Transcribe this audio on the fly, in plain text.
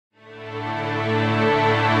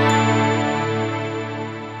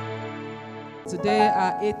Today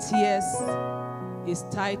our ATS is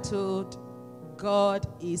titled, God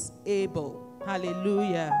is Able.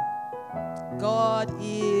 Hallelujah. God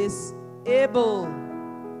is able.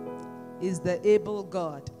 Is the able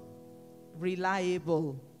God.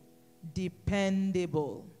 Reliable,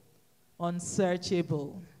 dependable,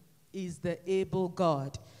 unsearchable. Is the able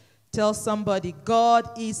God. Tell somebody, God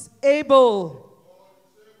is able.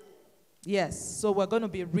 Yes, so we're going to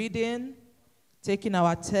be reading, taking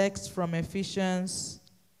our text from Ephesians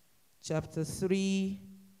chapter 3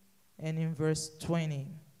 and in verse 20.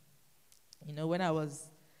 You know, when I was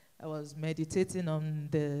meditating on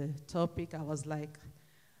the topic, I was like,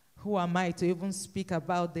 who am I to even speak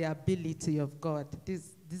about the ability of God?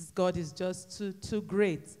 This God is just too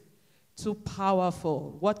great, too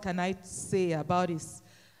powerful. What can I say about his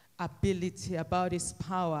ability, about his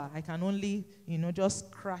power? I can only, just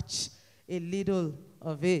scratch a little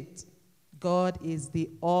of it. God is the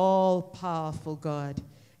all-powerful God.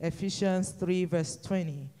 Ephesians 3 verse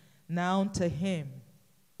 20. Now to him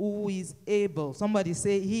who is able. Somebody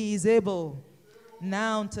say, he is able.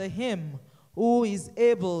 Now to him who is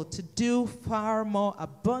able to do far more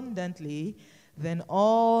abundantly than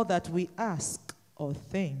all that we ask or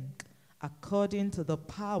think, according to the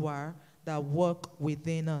power that works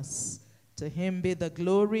within us. To him be the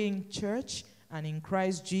glory in church and in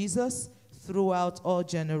Christ Jesus throughout all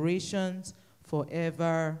generations,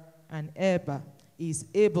 forever and ever. He is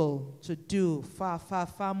able to do far, far,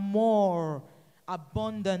 far more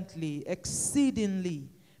abundantly, exceedingly,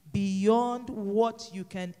 beyond what you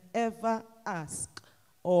can ever ask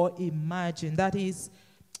or imagine. That is,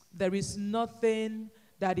 there is nothing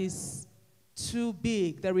that is too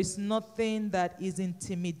big. There is nothing that is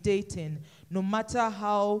intimidating. No matter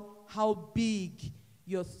how big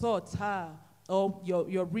your thoughts are or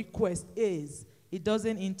your request is, it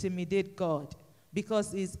doesn't intimidate God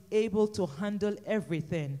because he's able to handle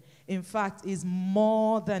everything. In fact, he's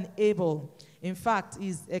more than able. In fact,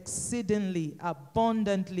 he's exceedingly,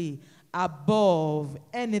 abundantly above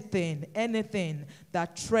anything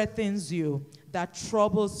that threatens you, that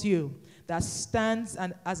troubles you, that stands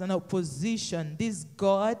as an opposition. This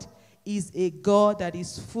God is a God that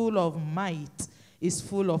is full of might, is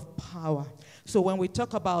full of power. So when we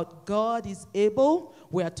talk about God is able,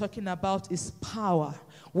 we are talking about his power.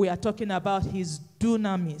 We are talking about his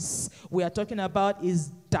dunamis. We are talking about his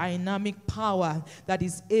dynamic power that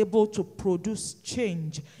is able to produce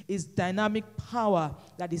change. His dynamic power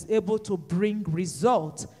that is able to bring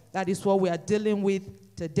results. That is what we are dealing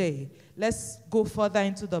with today. Let's go further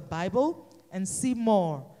into the Bible and see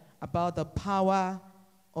more about the power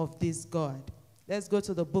of this God. Let's go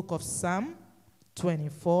to the book of Psalm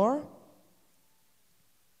 24.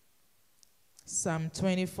 Psalm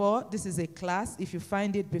 24. This is a class. If you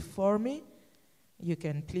find it before me, you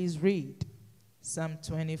can please read. Psalm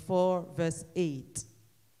 24, verse 8.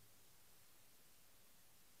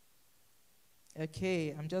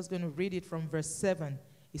 Okay, I'm just going to read it from verse 7.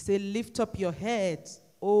 It says, lift up your heads,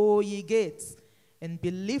 O ye gates, and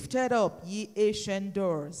be lifted up, ye ancient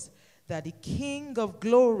doors, that the King of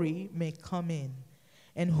glory may come in.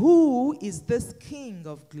 And who is this King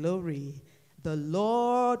of glory? The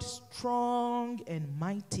Lord strong and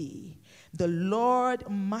mighty, the Lord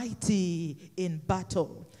mighty in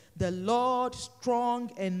battle, the Lord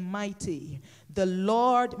strong and mighty, the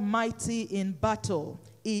Lord mighty in battle.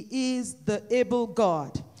 He is the able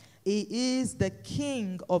God. He is the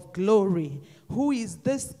King of glory. Who is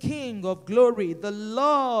this King of glory? The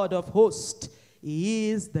Lord of hosts.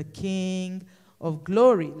 He is the King of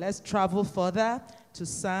glory. Let's travel further to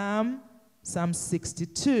Psalm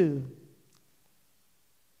 62.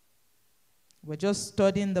 We're just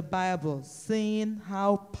studying the Bible, seeing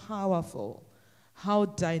how powerful, how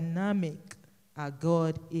dynamic our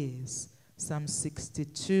God is. Psalm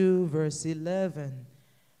 62, verse 11.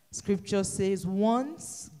 Scripture says,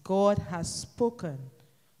 once God has spoken,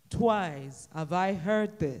 twice have I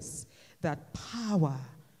heard this, that power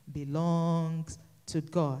belongs to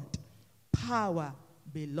God. Power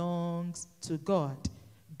belongs to God.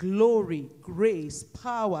 Glory, grace,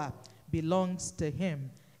 power belongs to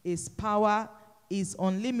him. His power is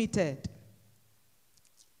unlimited.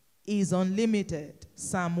 Is unlimited.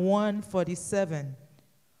 Psalm 147.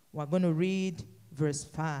 We're going to read verse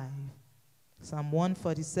 5. Psalm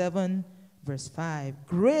 147, verse 5.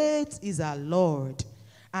 Great is our Lord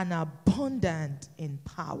and abundant in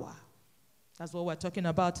power. That's what we're talking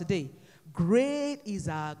about today. Great is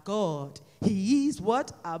our God. He is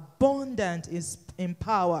what? Abundant is in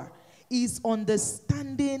power. His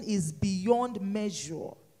understanding is beyond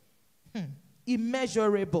measure.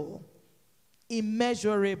 Immeasurable,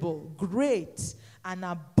 great and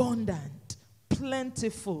abundant,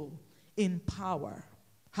 plentiful in power.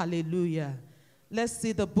 Hallelujah. Let's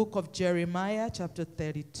see the book of Jeremiah, chapter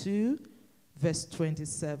 32, verse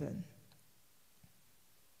 27.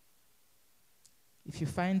 If you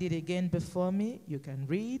find it again before me, you can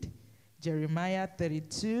read Jeremiah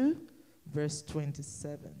 32, verse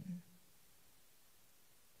 27.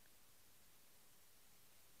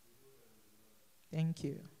 Thank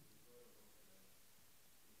you.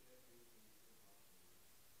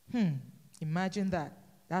 Imagine that.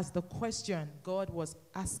 That's the question God was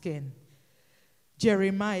asking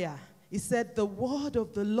Jeremiah. He said, the word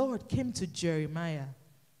of the Lord came to Jeremiah.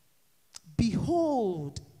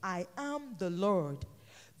 Behold, I am the Lord,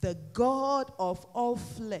 the God of all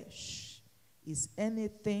flesh. Is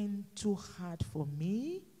anything too hard for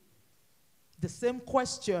me? The same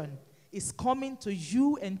question is coming to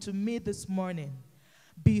you and to me this morning.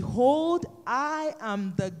 Behold, I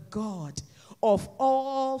am the God of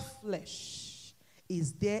all flesh.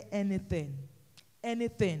 Is there anything,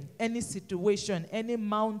 any situation, any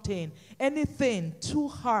mountain, anything too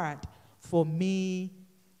hard for me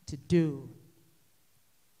to do?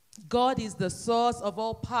 God is the source of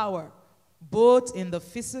all power, both in the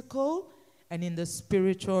physical and in the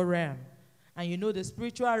spiritual realm. And you know the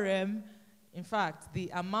spiritual realm, in fact, the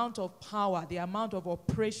amount of power, the amount of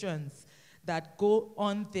operations that go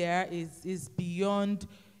on there is beyond,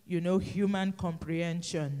 human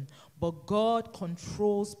comprehension. But God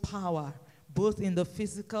controls power, both in the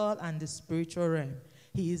physical and the spiritual realm.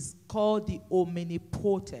 He is called the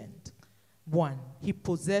omnipotent one. He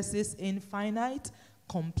possesses infinite,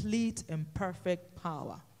 complete, and perfect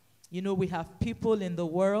power. We have people in the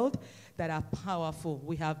world that are powerful.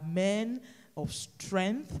 We have men of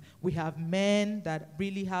strength. We have men that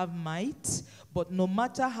really have might. But no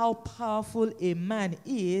matter how powerful a man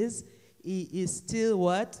is, he is still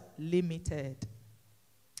what? Limited.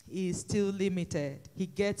 He is still limited. He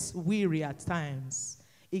gets weary at times.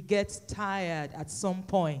 He gets tired at some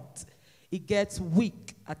point. He gets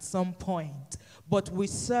weak at some point. But we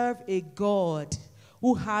serve a God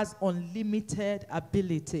who has unlimited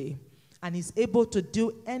ability and is able to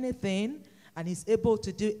do anything and is able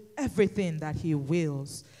to do everything that he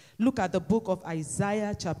wills. Look at the book of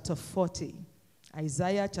Isaiah chapter 40.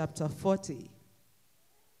 Isaiah chapter 40.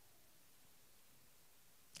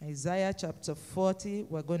 Isaiah chapter 40,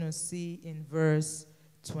 we're going to see in verse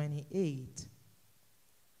 28.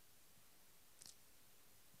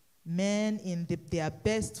 Men in their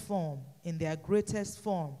best form, in their greatest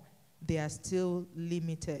form, they are still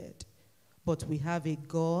limited. But we have a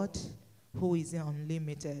God who is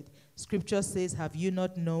unlimited. Scripture says, have you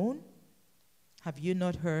not known? Have you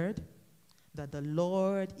not heard? That the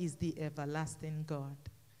Lord is the everlasting God,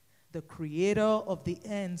 the creator of the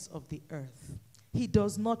ends of the earth. He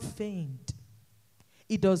does not faint.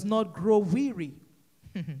 He does not grow weary.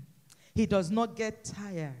 He does not get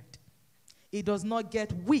tired. He does not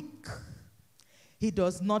get weak. He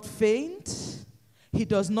does not faint. He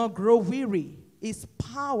does not grow weary. His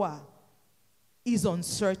power is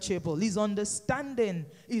unsearchable. His understanding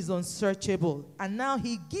is unsearchable. And now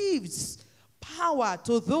he gives power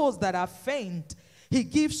to those that are faint. He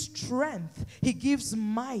gives strength. He gives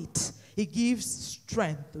might. He gives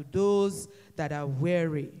strength to those that are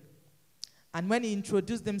weary. And when he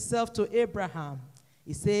introduced himself to Abraham,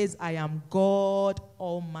 he says, I am God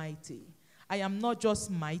Almighty. I am not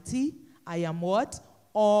just mighty. I am what?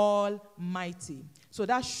 Almighty. So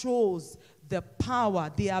that shows the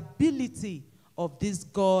power, the ability of this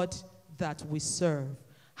God that we serve.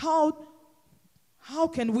 How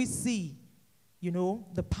can we see,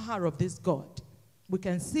 the power of this God? We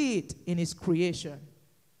can see it in his creation.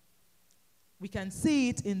 We can see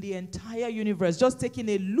it in the entire universe. Just taking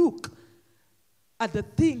a look at the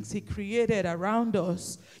things he created around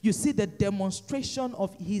us, you see the demonstration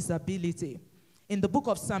of his ability. In the book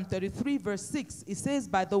of Psalm 33, verse 6, it says,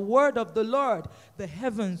 by the word of the Lord, the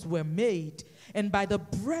heavens were made, and by the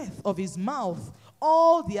breath of his mouth,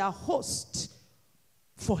 all their host.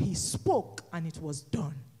 For he spoke, and it was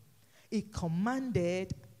done. He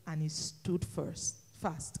commanded, and it stood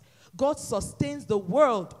fast. God sustains the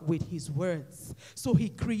world with his words. So he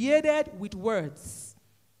created with words.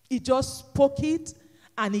 He just spoke it,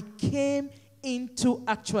 and it came into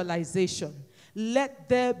actualization. Let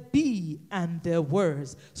there be, and there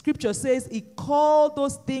was. Scripture says he called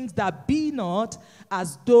those things that be not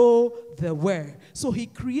as though they were. So he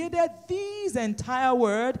created this entire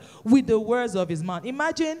world with the words of his mouth.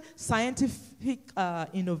 Imagine scientific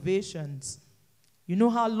innovations. You know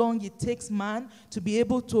how long it takes man to be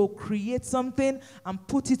able to create something and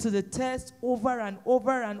put it to the test over and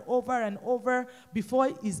over and over and over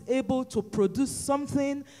before he's able to produce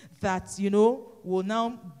something that, will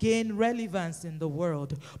now gain relevance in the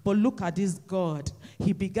world. But look at this God.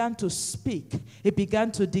 He began to speak. He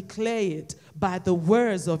began to declare it by the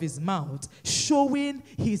words of his mouth, showing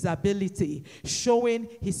his ability, showing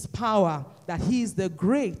his power, that he is the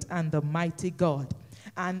great and the mighty God.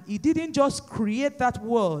 And he didn't just create that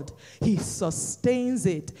world, he sustains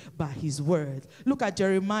it by his word. Look at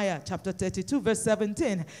Jeremiah chapter 32, verse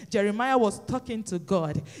 17. Jeremiah was talking to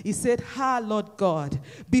God. He said, Lord God,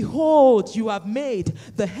 behold, you have made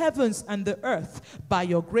the heavens and the earth by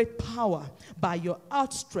your great power, by your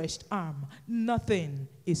outstretched arm. Nothing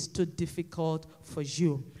is too difficult for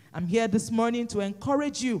you. I'm here this morning to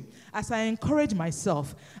encourage you as I encourage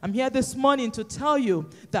myself. I'm here this morning to tell you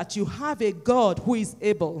that you have a God who is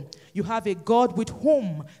able. You have a God with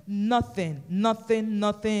whom nothing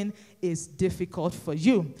is difficult for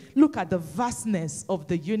you. Look at the vastness of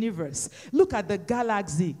the universe. Look at the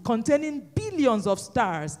galaxy containing billions of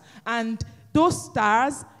stars. And those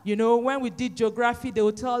stars, when we did geography, they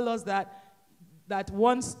would tell us that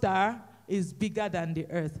one star is bigger than the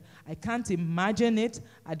earth. I can't imagine it.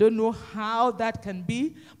 I don't know how that can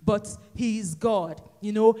be, but he is God.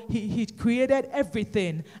 He created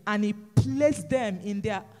everything, and he placed them in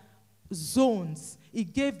their zones. He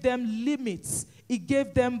gave them limits. He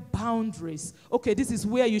gave them boundaries. Okay, this is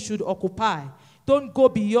where you should occupy. Don't go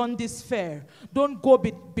beyond this sphere. Don't go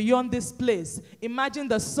beyond this place. Imagine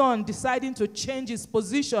the sun deciding to change its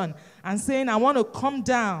position and saying, I want to come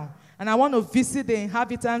down and I want to visit the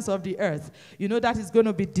inhabitants of the earth. That is going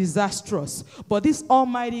to be disastrous. But this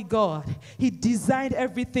almighty God, he designed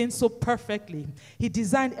everything so perfectly. He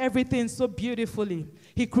designed everything so beautifully.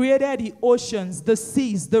 He created the oceans, the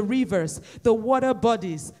seas, the rivers, the water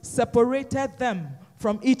bodies, separated them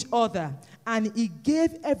from each other. And he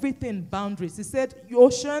gave everything boundaries. He said,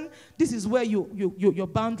 ocean, this is where your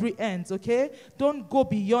boundary ends, okay? Don't go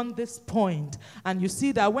beyond this point. And you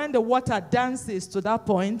see that when the water dances to that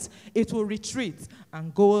point, it will retreat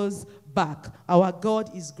and goes back. Our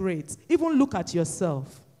God is great. Even look at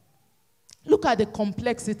yourself. Look at the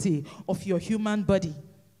complexity of your human body.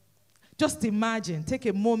 Just imagine, take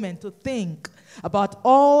a moment to think about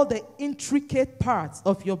all the intricate parts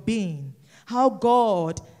of your being, how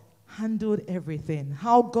God handled everything,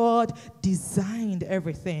 how God designed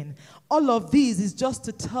everything. All of these is just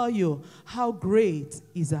to tell you how great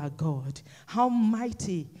is our God, how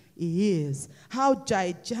mighty he is, how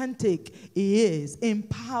gigantic he is in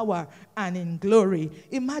power and in glory.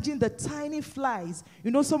 Imagine the tiny flies.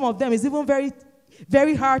 Some of them is even very,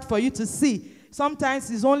 very hard for you to see. Sometimes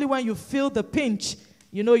it's only when you feel the pinch,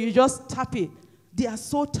 you just tap it. They are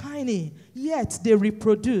so tiny, yet they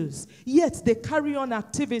reproduce, yet they carry on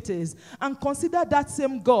activities. And consider that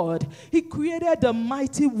same God. He created the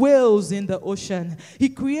mighty whales in the ocean. He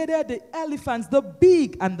created the elephants, the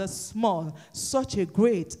big and the small. Such a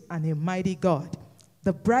great and a mighty God.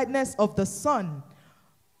 The brightness of the sun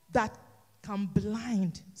that can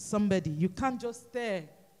blind somebody. You can't just stare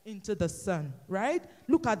into the sun, right?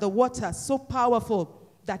 Look at the water, so powerful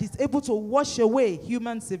that is able to wash away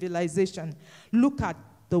human civilization. Look at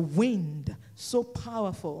the wind, so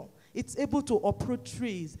powerful. It's able to uproot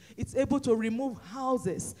trees. It's able to remove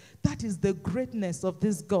houses. That is the greatness of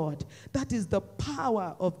this God. That is the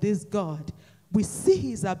power of this God. We see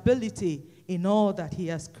his ability in all that he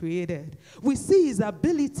has created. We see his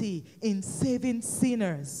ability in saving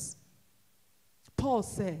sinners. Paul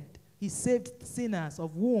said, he saved sinners,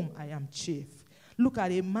 of whom I am chief. Look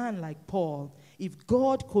at a man like Paul. If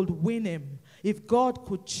God could win him, if God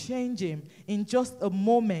could change him in just a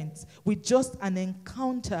moment, with just an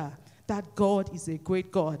encounter, that God is a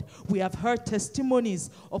great God. We have heard testimonies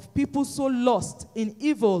of people so lost in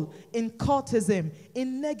evil, in cultism,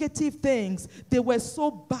 in negative things. They were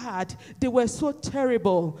so bad. They were so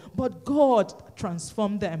terrible. But God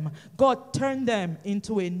transformed them. God turned them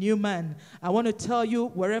into a new man. I want to tell you,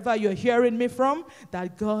 wherever you're hearing me from,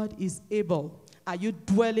 that God is able. Are you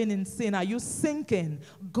dwelling in sin? Are you sinking?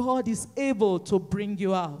 God is able to bring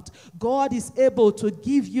you out. God is able to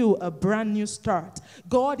give you a brand new start.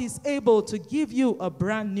 God is able to give you a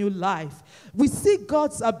brand new life. We see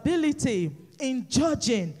God's ability in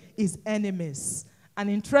judging his enemies. And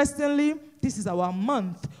interestingly, this is our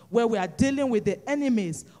month where we are dealing with the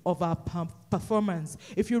enemies of our performance.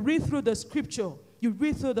 If you read through the scripture, you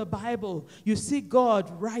read through the Bible, you see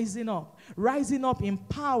God rising up in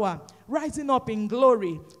power, rising up in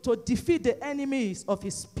glory to defeat the enemies of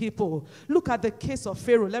his people. Look at the case of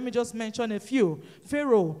Pharaoh. Let me just mention a few.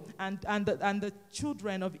 Pharaoh and the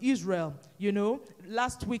children of Israel.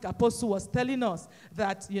 Last week Apostle was telling us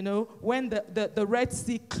that, when the Red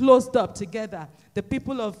Sea closed up together, the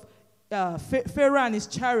people of Pharaoh and his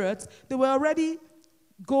chariots, they were already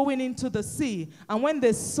going into the sea. And when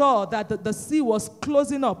they saw that the sea was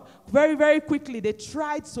closing up very, very quickly, they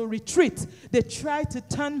tried to retreat. They tried to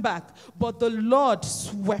turn back, but the Lord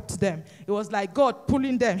swept them. It was like God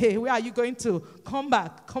pulling them. Hey, where are you going to? Come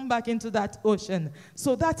back into that ocean.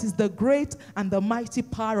 So that is the great and the mighty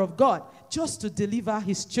power of God, just to deliver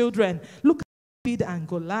his children. Look at David and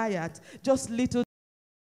Goliath, just little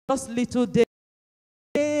David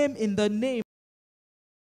came in the name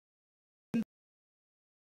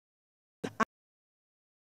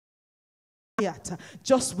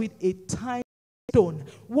just with a tiny stone.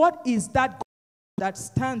 What is that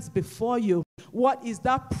stands before you? What is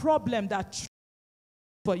that problem that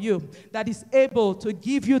for you that is able to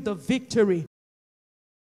give you the victory?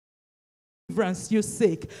 You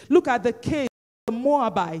sake. Look at the case of the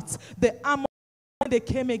Moabites, the Ammonites, they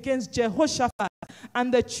came against Jehoshaphat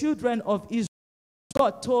and the children of Israel.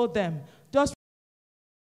 God told them, just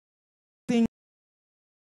think,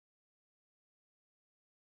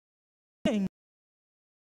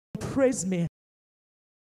 praise me.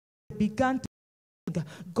 They began to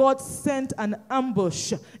God sent an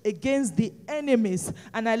ambush against the enemies.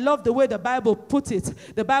 And I love the way the Bible put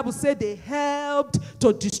it. The Bible said they helped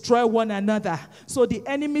to destroy one another. So the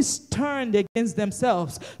enemies turned against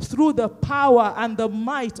themselves through the power and the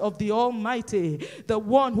might of the Almighty, the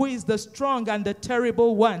one who is the strong and the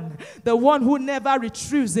terrible one, the one who never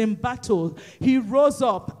retrieves in battle. He rose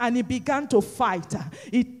up and he began to fight.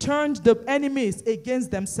 He turned the enemies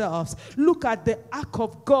against themselves. Look at the ark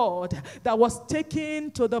of God that was taken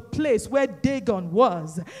to the place where Dagon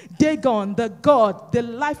was. Dagon, the god, the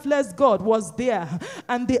lifeless god, was there.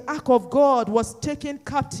 And the ark of God was taken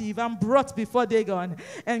captive and brought before Dagon.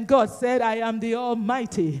 And God said, I am the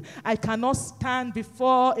Almighty. I cannot stand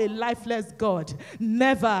before a lifeless God.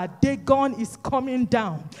 Never. Dagon is coming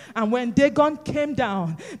down. And when Dagon came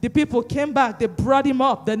down, the people came back. They brought him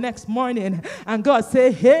up the next morning. And God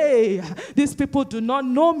said, hey, these people do not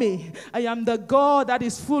know me. I am the God that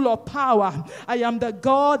is full of power. I am the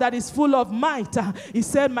God that is full of might. He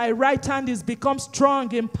said, my right hand is become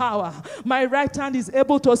strong in power. My right hand is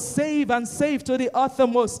able to save and save to the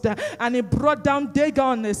uttermost. And he brought down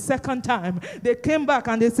Dagon a second time. They came back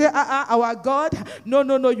and they said, our God,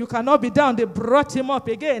 no, you cannot be down. They brought him up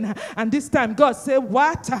again. And this time God said,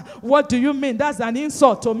 what do you mean? That's an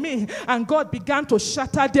insult to me. And God began to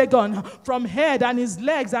shatter Dagon from head, and his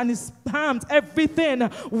legs and his arms. Everything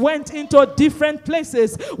went into different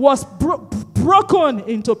places, was broken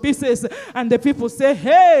into pieces. And the people say,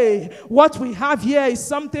 hey, what we have here is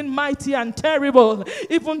something mighty and terrible.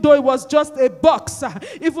 Even though it was just a box,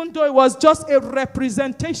 even though it was just a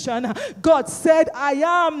representation, God said, I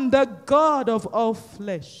am the God of all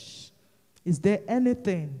flesh. Is there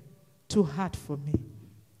anything too hard for me?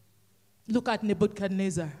 Look at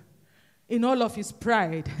Nebuchadnezzar. In all of his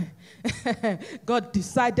pride, God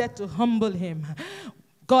decided to humble him.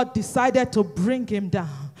 God decided to bring him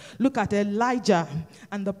down. Look at Elijah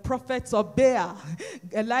and the prophets of Baal.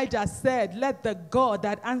 Elijah said, let the God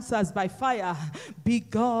that answers by fire be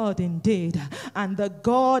God indeed. And the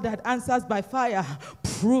God that answers by fire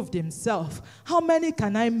proved himself. How many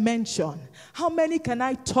can I mention? How many can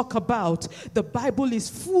I talk about? The Bible is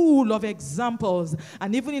full of examples.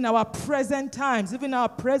 And even in our present times, even in our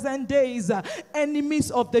present days, enemies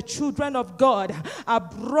of the children of God are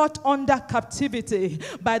brought under captivity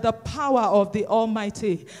by the power of the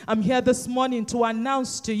Almighty. I'm here this morning to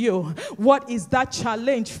announce to you, what is that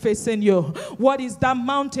challenge facing you? What is that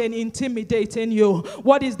mountain intimidating you?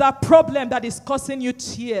 What is that problem that is causing you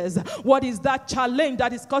tears? What is that challenge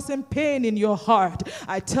that is causing pain in your heart?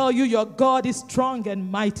 I tell you, your God is strong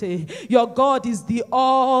and mighty. Your God is the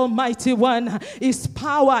Almighty One. His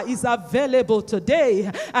power is available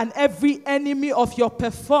today, and every enemy of your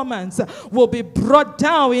performance will be brought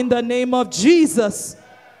down in the name of Jesus.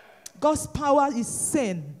 God's power is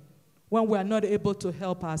seen when we are not able to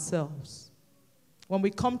help ourselves. When we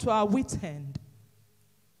come to our wit's end,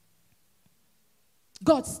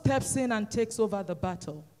 God steps in and takes over the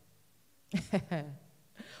battle.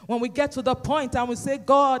 When we get to the point and we say,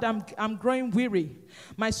 God, I'm growing weary.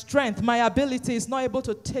 My strength, my ability is not able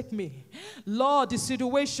to take me. Lord, the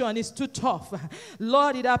situation is too tough.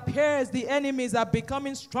 Lord, it appears the enemies are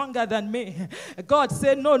becoming stronger than me. God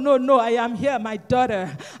said, no, I am here, my daughter.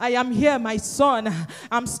 I am here, my son.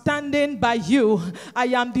 I'm standing by you. I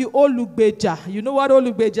am the Olugbeja. You know what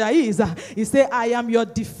Olugbeja is? He said, I am your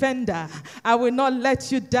defender. I will not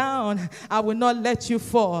let you down. I will not let you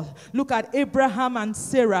fall. Look at Abraham and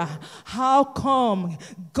Sarah. How come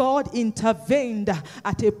God intervened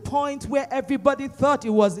at a point where everybody thought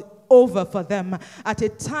it was over for them. At a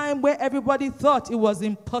time where everybody thought it was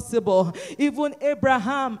impossible, even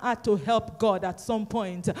Abraham had to help God at some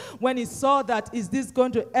point when he saw that, is this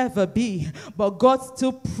going to ever be? But God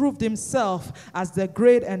still proved himself as the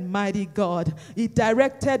great and mighty God. He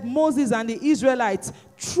directed Moses and the Israelites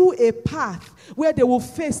through a path where they will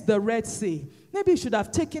face the Red Sea. Maybe he should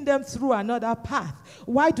have taken them through another path.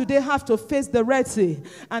 Why do they have to face the Red Sea?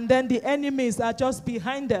 And then the enemies are just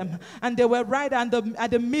behind them. And they were right at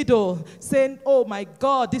the middle saying, oh my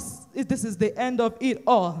God, this is the end of it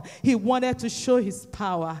all. He wanted to show his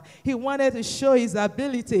power. He wanted to show his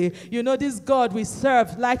ability. You know, this God we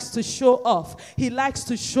serve likes to show off. He likes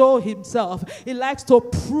to show himself. He likes to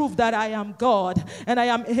prove that I am God and I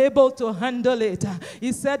am able to handle it.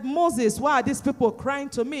 He said, Moses, why are these people crying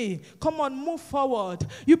to me? Come on, move forward.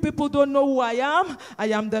 You people don't know who I am. I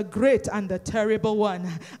am the great and the terrible one.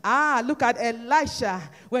 Look at Elisha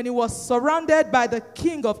when he was surrounded by the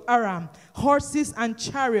king of Aram, horses and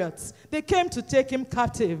chariots. They came to take him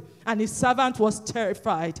captive. And his servant was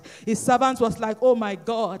terrified. His servant was like, oh my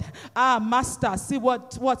God, master, see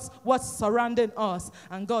what's surrounding us.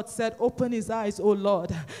 And God said, open his eyes, O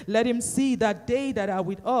Lord. Let him see that they that are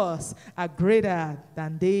with us are greater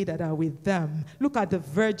than they that are with them. Look at the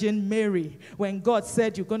Virgin Mary. When God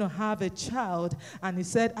said, you're going to have a child. And he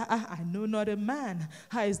said, I know not a man.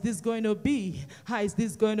 How is this going to be? How is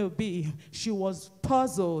this going to be? She was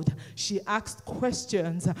puzzled. She asked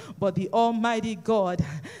questions. But the Almighty God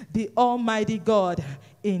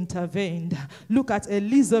intervened. Look at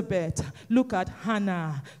Elizabeth. Look at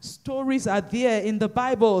Hannah. Stories are there in the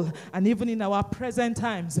Bible and even in our present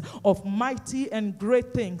times of mighty and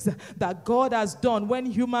great things that God has done when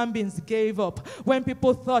human beings gave up, when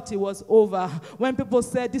people thought it was over, when people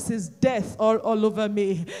said, this is death all over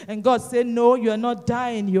me. And God said, no, you're not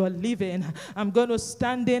dying, you're living. I'm going to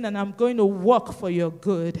stand in and I'm going to work for your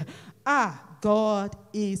good. God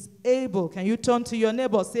is able. Can you turn to your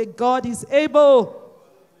neighbor? Say, God is able.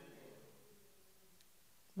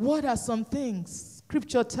 What are some things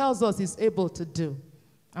Scripture tells us he's able to do?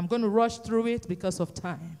 I'm going to rush through it because of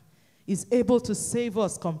time. He's able to save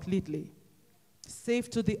us completely.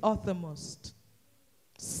 Save to the uttermost.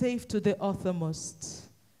 Save to the uttermost.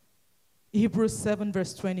 Hebrews 7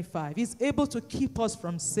 verse 25. He's able to keep us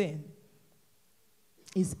from sin.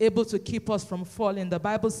 He's able to keep us from falling. The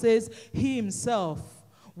Bible says he himself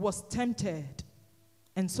was tempted.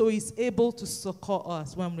 And so he's able to succor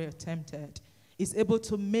us when we're tempted. He's able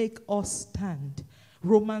to make us stand.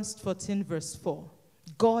 Romans 14 verse 4.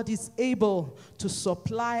 God is able to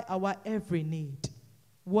supply our every need.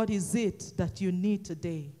 What is it that you need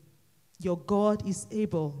today? Your God is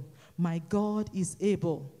able. My God is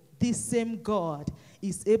able. This same God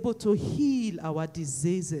is able to heal our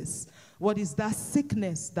diseases. What is that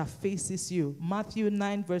sickness that faces you? Matthew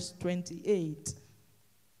 9 verse 28.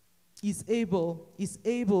 He's able, he's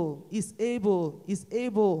able, he's able, he's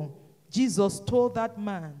able. Jesus told that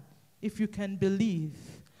man, if you can believe,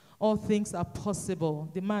 all things are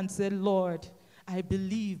possible. The man said, Lord, I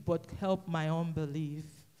believe, but help my unbelief.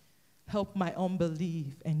 Help my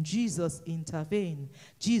unbelief. And Jesus intervened.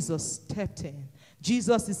 Jesus stepped in.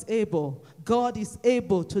 Jesus is able. God is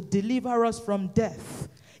able to deliver us from death.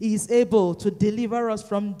 He is able to deliver us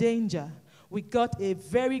from danger. We got a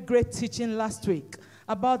very great teaching last week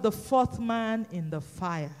about the fourth man in the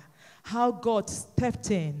fire. How God stepped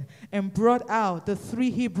in and brought out the 3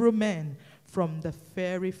 Hebrew men from the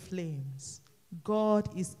fiery flames. God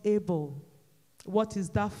is able. What is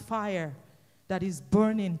that fire that is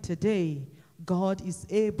burning today? God is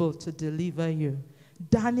able to deliver you.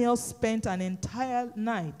 Daniel spent an entire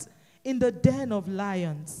night in the den of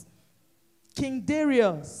lions. King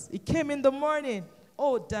Darius, he came in the morning.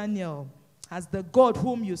 Oh, Daniel, as the God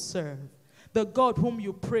whom you serve, the God whom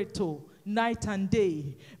you pray to, night and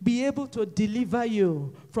day, be able to deliver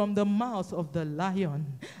you from the mouth of the lion.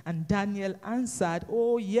 And Daniel answered,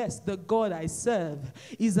 oh yes, the God I serve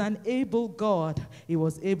is an able God. He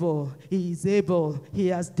was able. He is able. He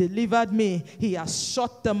has delivered me. He has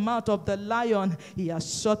shut the mouth of the lion. He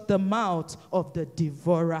has shut the mouth of the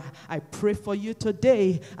devourer. I pray for you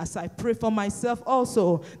today, as I pray for myself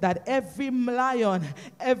also, that every lion,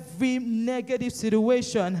 every negative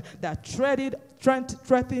situation that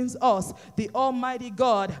threatens us, the Almighty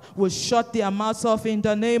God will shut their mouths off in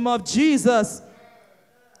the name of Jesus.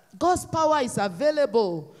 God's power is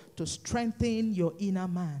available to strengthen your inner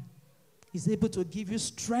man. He's able to give you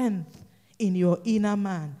strength in your inner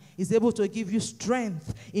man. He's able to give you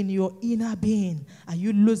strength in your inner being. Are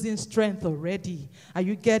you losing strength already? Are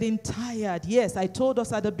you getting tired? Yes, I told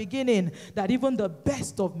us at the beginning that even the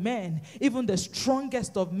best of men, even the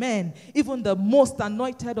strongest of men, even the most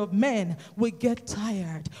anointed of men, we get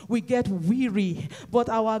tired. We get weary. But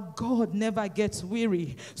our God never gets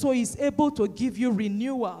weary. So he's able to give you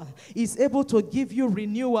renewal. He's able to give you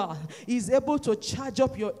renewal. He's able to charge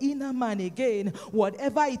up your inner man again.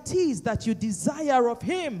 Whatever it is that you desire of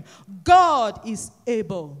him, God is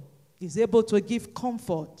able. He's able to give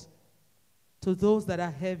comfort to those that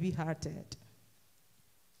are heavy-hearted.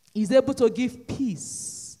 He's able to give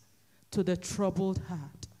peace to the troubled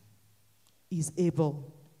heart. He's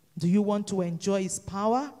able. Do you want to enjoy his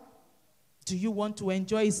power? Do you want to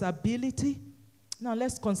enjoy his ability? Now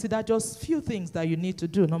let's consider just a few things that you need to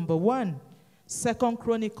do. Number 1, 2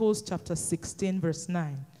 Chronicles chapter 16 verse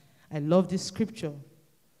 9. I love this scripture.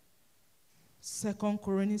 2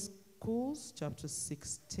 Chronicles chapter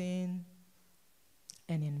 16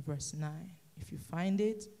 and in verse 9. If you find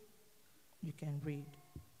it, you can read.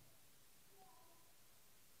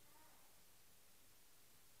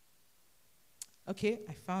 Okay,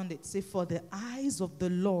 I found it. Say, for the eyes of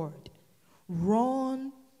the Lord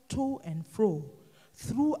run to and fro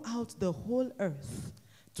throughout the whole earth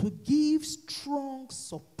to give strong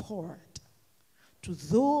support to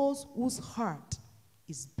those whose heart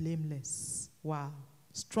is blameless. Wow.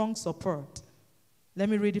 Strong support. Let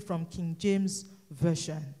me read it from King James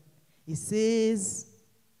Version. It says,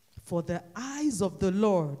 for the eyes of the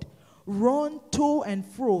Lord run to and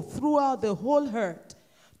fro throughout the whole earth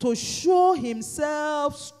to show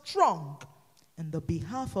himself strong in the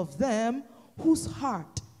behalf of them whose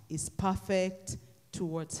heart is perfect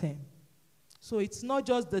towards him. So it's not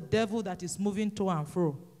just the devil that is moving to and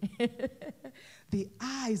fro. The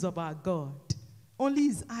eyes of our God. Only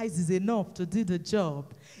his eyes is enough to do the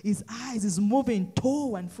job. His eyes is moving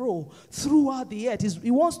to and fro throughout the earth.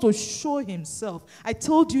 He wants to show himself. I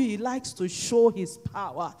told you he likes to show his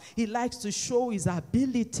power. He likes to show his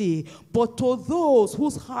ability. But to those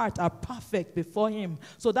whose hearts are perfect before him.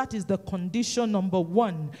 So that is the condition number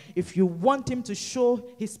 1. If you want him to show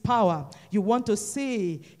his power, you want to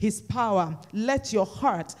see his power, let your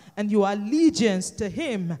heart and your allegiance to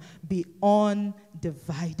him be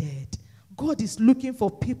undivided. God is looking for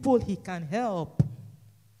people he can help.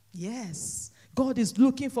 Yes. God is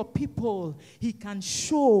looking for people he can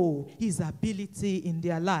show his ability in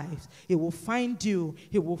their lives. He will find you.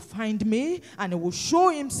 He will find me. And he will show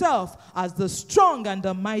himself as the strong and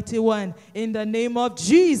the mighty one in the name of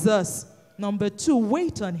Jesus. Number 2,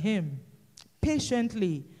 wait on him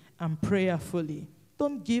patiently and prayerfully.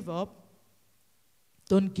 Don't give up.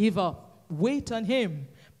 Don't give up. Wait on him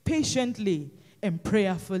patiently and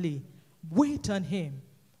prayerfully. Wait on him.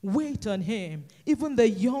 Wait on him. Even the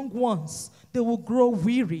young ones, they will grow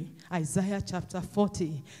weary. Isaiah chapter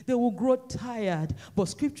 40. They will grow tired. But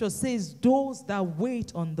scripture says those that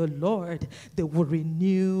wait on the Lord, they will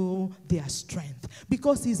renew their strength.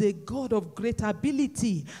 Because he's a God of great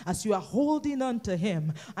ability. As you are holding on to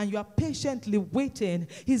him and you are patiently waiting,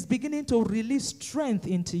 he's beginning to release strength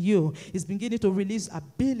into you. He's beginning to release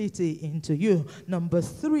ability into you. Number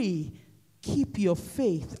 3, keep your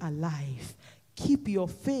faith alive. Keep your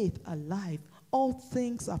faith alive. All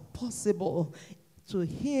things are possible to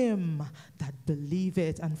him that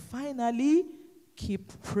believeth. And finally,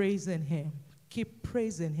 keep praising him. Keep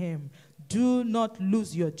praising him. Do not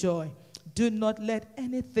lose your joy. Do not let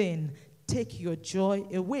anything take your joy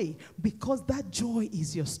away, because that joy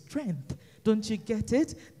is your strength. Don't you get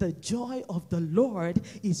it? The joy of the Lord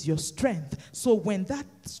is your strength. So when that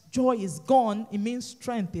joy is gone, it means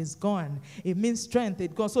strength is gone. It means strength is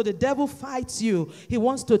gone. So the devil fights you. He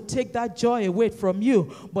wants to take that joy away from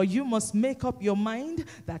you. But you must make up your mind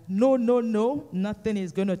that no, nothing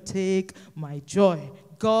is going to take my joy.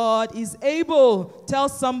 God is able. Tell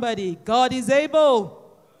somebody, God is able.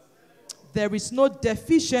 There is no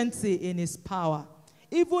deficiency in his power.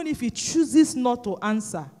 Even if he chooses not to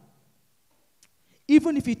answer,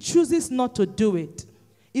 even if he chooses not to do it,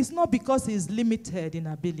 it's not because he's limited in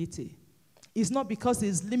ability. It's not because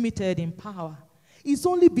he's limited in power. It's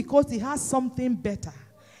only because he has something better.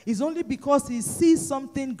 It's only because he sees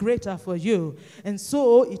something greater for you. And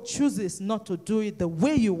so he chooses not to do it the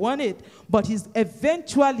way you want it. But he's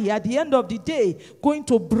eventually, at the end of the day, going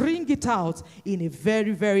to bring it out in a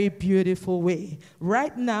very, very beautiful way.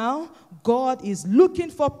 Right now, God is looking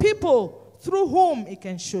for people through whom he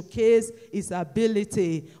can showcase his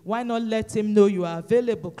ability. Why not let him know you are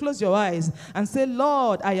available? Close your eyes and say,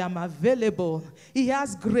 Lord, I am available. He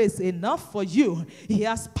has grace enough for you. He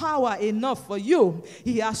has power enough for you.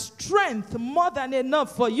 He has strength more than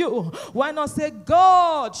enough for you. Why not say,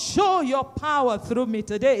 God, show your power through me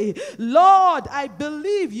today. Lord, I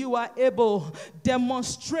believe you are able.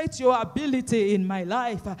 Demonstrate your ability in my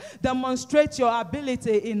life. Demonstrate your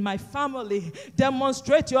ability in my family.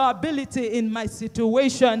 Demonstrate your ability in my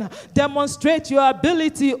situation. Demonstrate your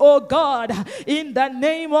ability, oh God, in the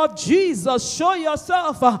name of Jesus. Show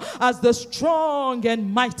yourself as the strong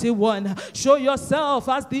and mighty one. Show yourself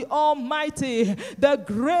as the almighty, the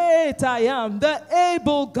great I am, the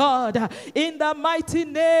able God, in the mighty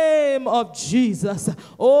name of Jesus.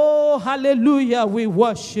 Oh, hallelujah. We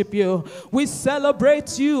worship you. We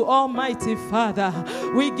celebrate you, Almighty Father.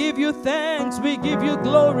 We give you thanks. We give you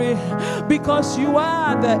glory because you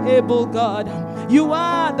are the able God. You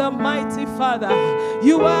are the mighty Father.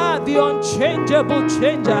 You are the unchangeable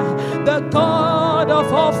changer, the God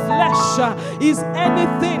of all flesh. Is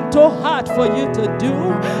anything too hard for you to do?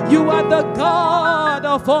 You are the God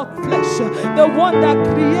of all flesh, the one that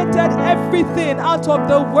created everything out of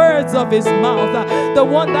the words of his mouth, the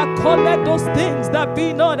one that called those things that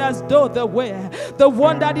be not as though they were, the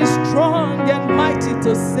one that is strong and mighty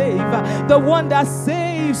to save, the one that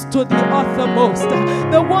saves to the uttermost,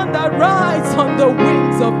 the one that rides on the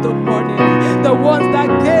wings of the morning, the one that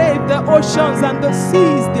gave the oceans and the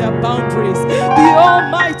seas their boundaries, the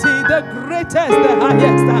almighty, the greatest, the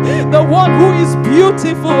highest, the one who is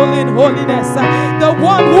beautiful in holiness, the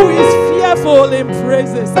one who is fearful in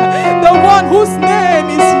praises, the one whose name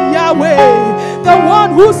is Yahweh, the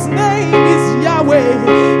one whose name is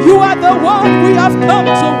Yahweh. You are the one we have come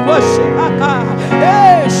to worship.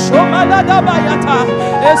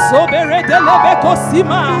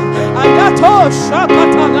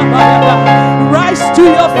 Rise to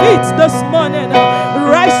your feet this morning.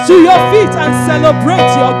 Rise to your feet and celebrate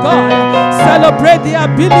your God. Celebrate the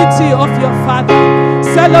ability of your Father.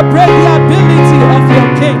 Celebrate the ability of your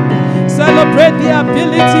King. Celebrate the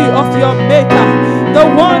ability of your Maker. The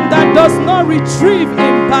one that does not retrieve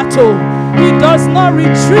in battle. He does not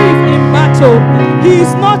retrieve in battle. He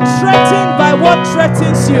is not threatened by what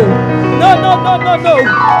threatens you. No.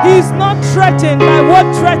 He is not threatened by what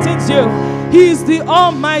threatens you. He is the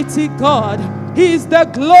Almighty God. He is the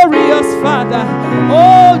glorious Father.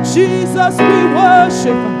 Oh, Jesus, we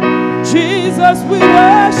worship. Jesus, we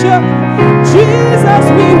worship. Jesus,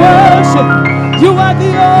 we worship. You are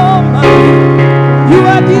the Almighty. You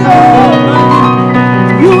are the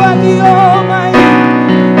Almighty. You are the Almighty.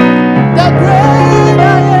 The great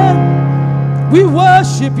I am. We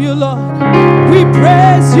worship you, Lord. We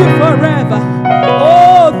praise you forever.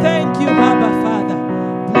 Oh, thank you, Abba Father.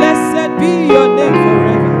 Blessed be your name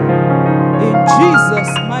forever. In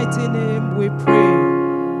Jesus' mighty name we pray.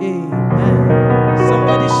 Amen.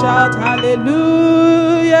 Somebody shout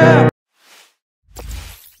hallelujah.